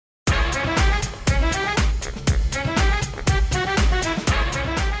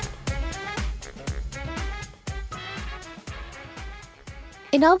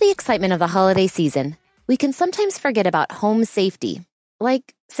In all the excitement of the holiday season, we can sometimes forget about home safety,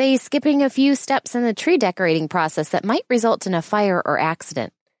 like, say, skipping a few steps in the tree decorating process that might result in a fire or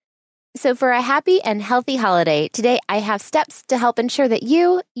accident. So for a happy and healthy holiday, today I have steps to help ensure that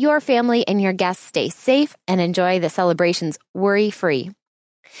you, your family, and your guests stay safe and enjoy the celebrations worry-free.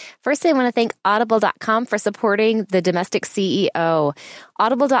 First, I want to thank Audible.com for supporting the Domestic CEO.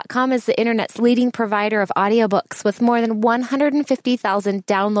 Audible.com is the internet's leading provider of audiobooks with more than 150,000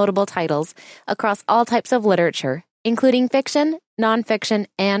 downloadable titles across all types of literature, including fiction, nonfiction,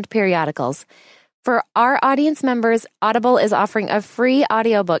 and periodicals. For our audience members, Audible is offering a free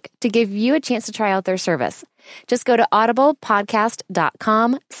audiobook to give you a chance to try out their service. Just go to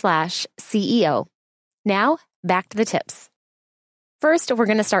audiblepodcast.com/CEO. Now, back to the tips. First, we're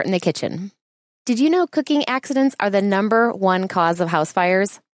going to start in the kitchen. Did you know cooking accidents are the #1 cause of house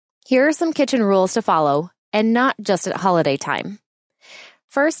fires? Here are some kitchen rules to follow, and not just at holiday time.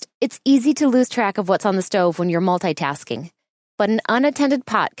 First, it's easy to lose track of what's on the stove when you're multitasking, but an unattended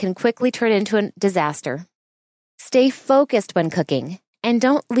pot can quickly turn into a disaster. Stay focused when cooking, and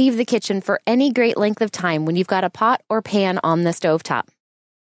don't leave the kitchen for any great length of time when you've got a pot or pan on the stovetop.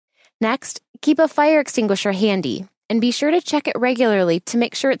 Next, keep a fire extinguisher handy, and be sure to check it regularly to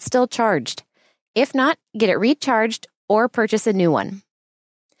make sure it's still charged. If not, get it recharged or purchase a new one.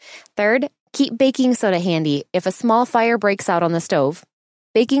 Third, keep baking soda handy if a small fire breaks out on the stove.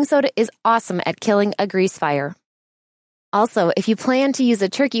 Baking soda is awesome at killing a grease fire. Also, if you plan to use a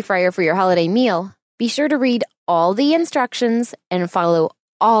turkey fryer for your holiday meal, be sure to read all the instructions and follow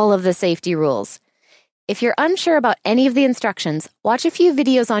all of the safety rules. If you're unsure about any of the instructions, watch a few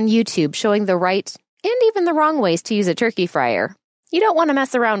videos on YouTube showing the right and even the wrong ways to use a turkey fryer. You don't want to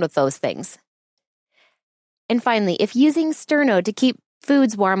mess around with those things. And finally, if using Sterno to keep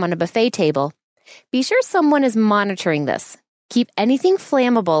foods warm on a buffet table, be sure someone is monitoring this. Keep anything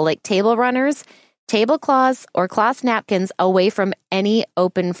flammable like table runners, tablecloths, or cloth napkins away from any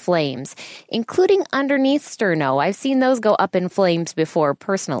open flames, including underneath Sterno. I've seen those go up in flames before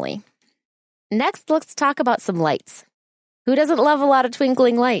personally. Next, let's talk about some lights. Who doesn't love a lot of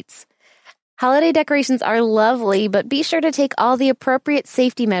twinkling lights? Holiday decorations are lovely, but be sure to take all the appropriate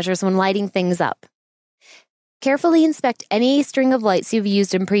safety measures when lighting things up. Carefully inspect any string of lights you've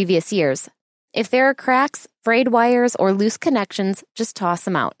used in previous years. If there are cracks, frayed wires, or loose connections, just toss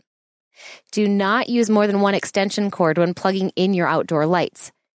them out. Do not use more than one extension cord when plugging in your outdoor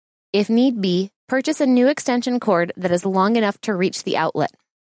lights. If need be, purchase a new extension cord that is long enough to reach the outlet.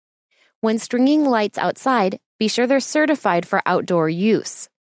 When stringing lights outside, be sure they're certified for outdoor use.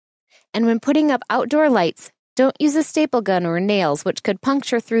 And when putting up outdoor lights, don't use a staple gun or nails, which could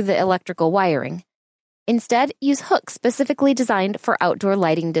puncture through the electrical wiring. Instead, use hooks specifically designed for outdoor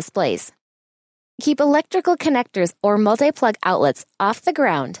lighting displays. Keep electrical connectors or multi-plug outlets off the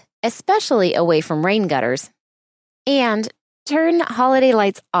ground, especially away from rain gutters. And turn holiday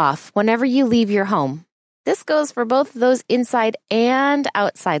lights off whenever you leave your home. This goes for both those inside and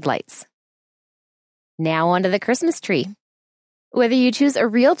outside lights. Now onto the Christmas tree. Whether you choose a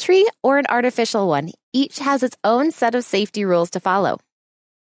real tree or an artificial one, each has its own set of safety rules to follow.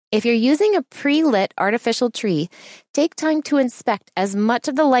 If you're using a pre-lit artificial tree, take time to inspect as much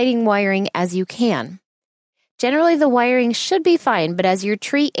of the lighting wiring as you can. Generally, the wiring should be fine, but as your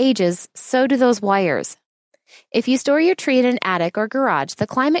tree ages, so do those wires. If you store your tree in an attic or garage, the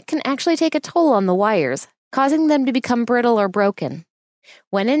climate can actually take a toll on the wires, causing them to become brittle or broken.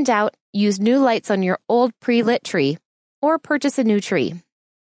 When in doubt, use new lights on your old pre-lit tree, or purchase a new tree.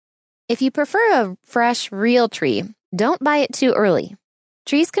 If you prefer a fresh, real tree, don't buy it too early.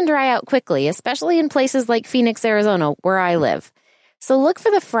 Trees can dry out quickly, especially in places like Phoenix, Arizona, where I live. So look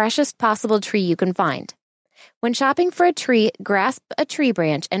for the freshest possible tree you can find. When shopping for a tree, grasp a tree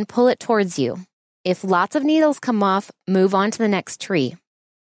branch and pull it towards you. If lots of needles come off, move on to the next tree.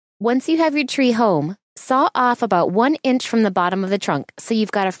 Once you have your tree home, saw off about 1 inch from the bottom of the trunk so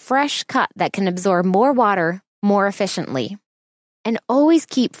you've got a fresh cut that can absorb more water more efficiently. And always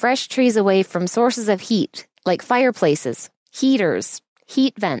keep fresh trees away from sources of heat, like fireplaces, heaters,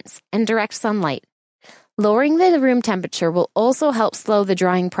 heat vents, and direct sunlight. Lowering the room temperature will also help slow the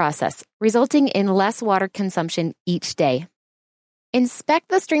drying process, resulting in less water consumption each day. Inspect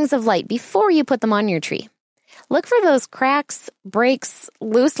the strings of light before you put them on your tree. Look for those cracks, breaks,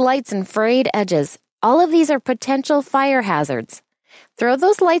 loose lights, and frayed edges. All of these are potential fire hazards. Throw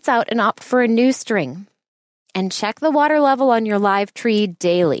those lights out and opt for a new string. And check the water level on your live tree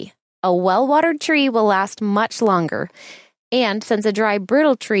daily. A well-watered tree will last much longer. And since a dry,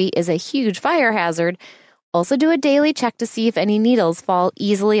 brittle tree is a huge fire hazard, also do a daily check to see if any needles fall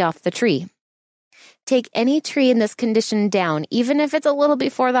easily off the tree. take any tree in this condition down, even if it's a little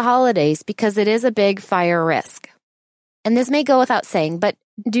before the holidays, because it is a big fire risk. And this may go without saying, but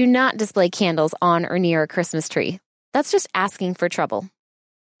do not display candles on or near a Christmas tree. That's just asking for trouble.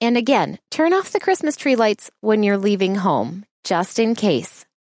 And again, turn off the Christmas tree lights when you're leaving home, just in case.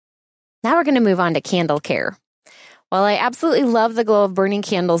 Now we're going to move on to candle care. While I absolutely love the glow of burning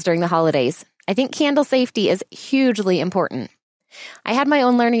candles during the holidays, I think candle safety is hugely important. I had my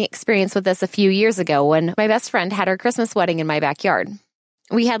own learning experience with this a few years ago when my best friend had her Christmas wedding in my backyard.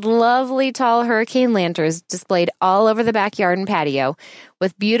 We had lovely tall hurricane lanterns displayed all over the backyard and patio,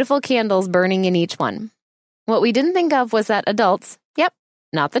 with beautiful candles burning in each one. What we didn't think of was that adults, yep,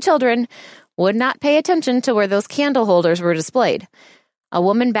 not the children, would not pay attention to where those candle holders were displayed. A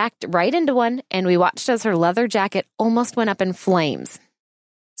woman backed right into one, and we watched as her leather jacket almost went up in flames.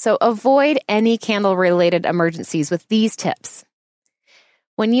 So avoid any candle-related emergencies with these tips.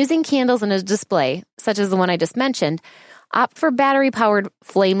 When using candles in a display, such as the one I just mentioned, opt for battery-powered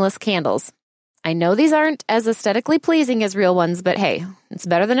flameless candles. I know these aren't as aesthetically pleasing as real ones, but hey, it's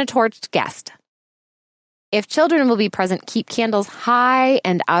better than a torched guest. If children will be present, keep candles high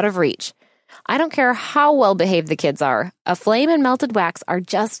and out of reach. I don't care how well behaved the kids are. A flame and melted wax are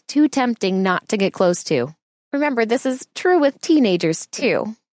just too tempting not to get close to. Remember, this is true with teenagers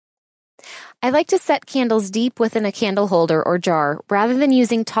too. I like to set candles deep within a candle holder or jar rather than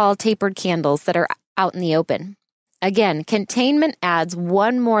using tall tapered candles that are out in the open. Again, containment adds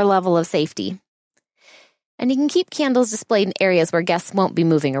one more level of safety. And you can keep candles displayed in areas where guests won't be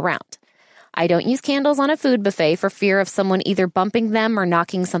moving around. I don't use candles on a food buffet for fear of someone either bumping them or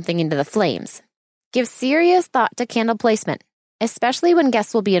knocking something into the flames. Give serious thought to candle placement, especially when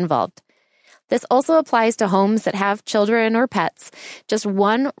guests will be involved. This also applies to homes that have children or pets. Just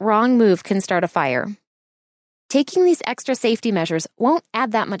one wrong move can start a fire. Taking these extra safety measures won't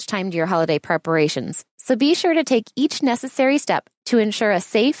add that much time to your holiday preparations, so be sure to take each necessary step to ensure a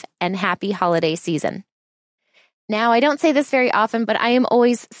safe and happy holiday season. Now, I don't say this very often, but I am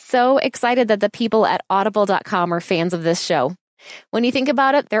always so excited that the people at Audible.com are fans of this show. When you think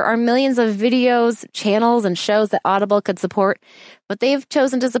about it, there are millions of videos, channels, and shows that Audible could support, but they've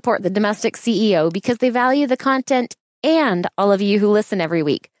chosen to support the Domestic CEO because they value the content and all of you who listen every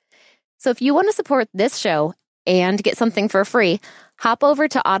week. So if you want to support this show and get something for free, hop over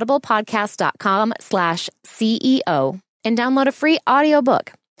to audiblepodcast.com/CEO and download a free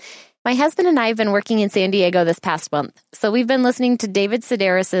audiobook. My husband and I have been working in San Diego this past month, so we've been listening to David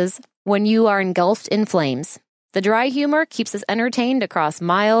Sedaris's When You Are Engulfed in Flames. The dry humor keeps us entertained across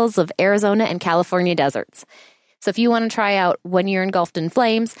miles of Arizona and California deserts. So if you want to try out When You're Engulfed in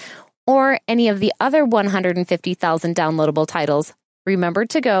Flames or any of the other 150,000 downloadable titles, remember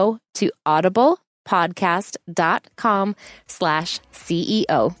to go to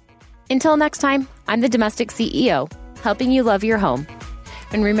audiblepodcast.com/CEO. Until next time, I'm the Domestic CEO, helping you love your home.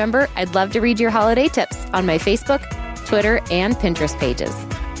 And remember, I'd love to read your holiday tips on my Facebook, Twitter, and Pinterest pages.